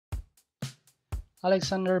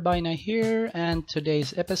Alexander Baina here, and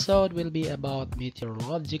today's episode will be about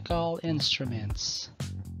meteorological instruments.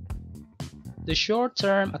 The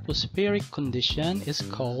short-term atmospheric condition is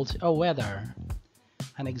called a weather.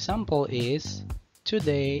 An example is,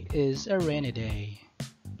 today is a rainy day.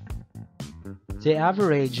 The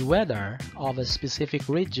average weather of a specific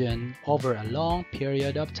region over a long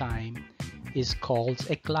period of time is called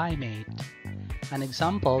a climate. An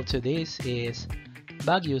example to this is,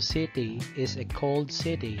 Baguio City is a cold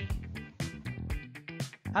city.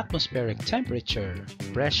 Atmospheric temperature,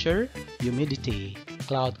 pressure, humidity,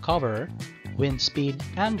 cloud cover, wind speed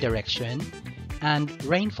and direction, and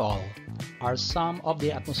rainfall are some of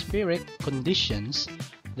the atmospheric conditions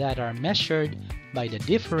that are measured by the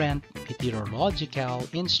different meteorological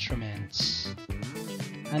instruments.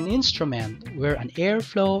 An instrument where an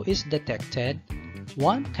airflow is detected,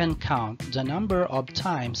 one can count the number of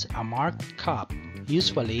times a marked cup,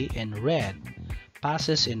 usually in red,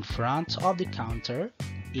 passes in front of the counter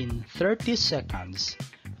in 30 seconds,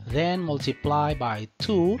 then multiply by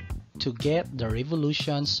 2 to get the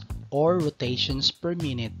revolutions or rotations per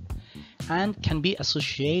minute, and can be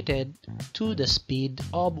associated to the speed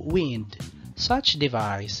of wind. Such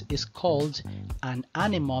device is called an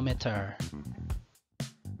anemometer.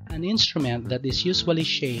 An instrument that is usually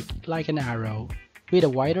shaped like an arrow with a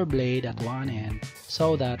wider blade at one end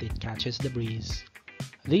so that it catches the breeze.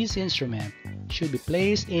 This instrument should be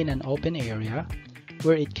placed in an open area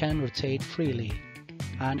where it can rotate freely,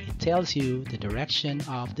 and it tells you the direction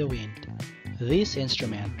of the wind. This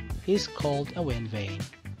instrument is called a wind vane.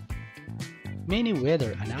 Many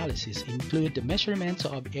weather analyses include the measurements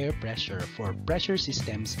of air pressure for pressure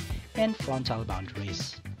systems and frontal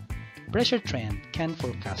boundaries. Pressure trend can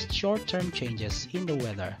forecast short-term changes in the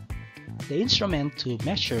weather. The instrument to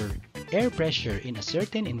measure air pressure in a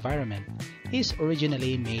certain environment is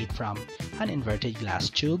originally made from an inverted glass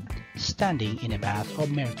tube standing in a bath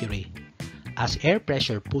of mercury. As air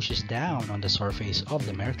pressure pushes down on the surface of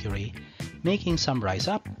the mercury, making some rise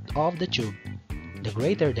up of the tube. The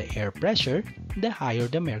greater the air pressure, the higher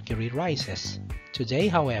the mercury rises. Today,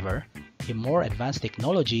 however, a more advanced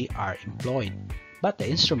technology are employed, but the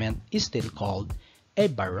instrument is still called a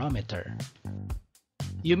barometer.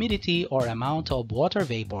 Humidity or amount of water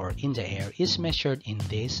vapor in the air is measured in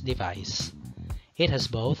this device. It has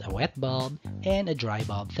both a wet bulb and a dry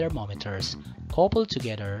bulb thermometers coupled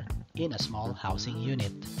together in a small housing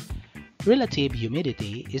unit. Relative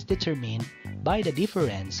humidity is determined by the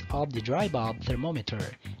difference of the dry bulb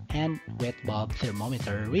thermometer and wet bulb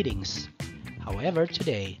thermometer readings. However,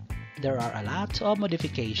 today, there are a lot of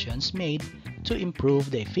modifications made to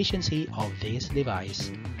improve the efficiency of this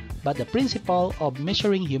device, but the principle of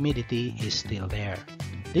measuring humidity is still there.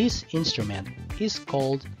 This instrument is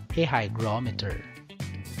called a hygrometer.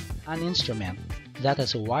 An instrument that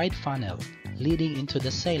has a wide funnel leading into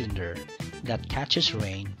the cylinder that catches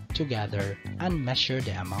rain to gather and measure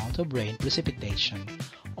the amount of rain precipitation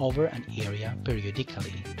over an area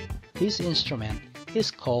periodically. This instrument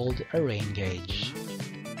is called a rain gauge.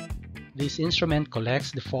 This instrument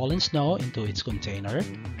collects the fallen snow into its container.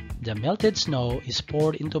 The melted snow is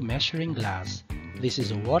poured into measuring glass. This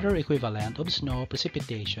is a water equivalent of snow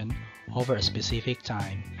precipitation over a specific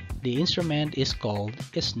time. The instrument is called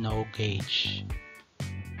a snow gauge.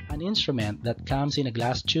 An instrument that comes in a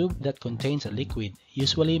glass tube that contains a liquid,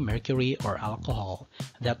 usually mercury or alcohol,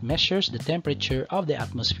 that measures the temperature of the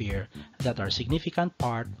atmosphere that are a significant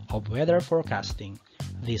part of weather forecasting.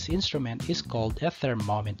 This instrument is called a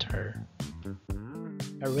thermometer.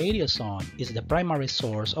 A radiosonde is the primary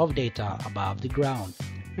source of data above the ground,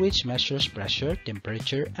 which measures pressure,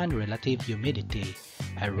 temperature, and relative humidity.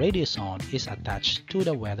 A radiosonde is attached to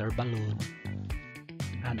the weather balloon.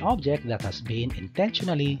 An object that has been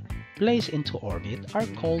intentionally placed into orbit are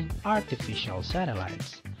called artificial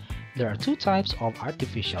satellites. There are two types of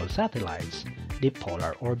artificial satellites: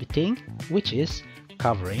 dipolar orbiting, which is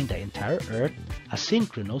covering the entire Earth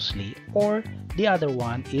asynchronously, or the other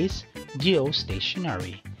one is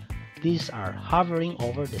geostationary. These are hovering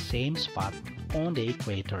over the same spot on the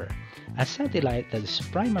equator. A satellite that is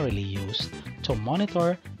primarily used to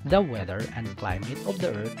monitor the weather and climate of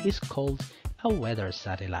the Earth is called a weather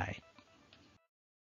satellite.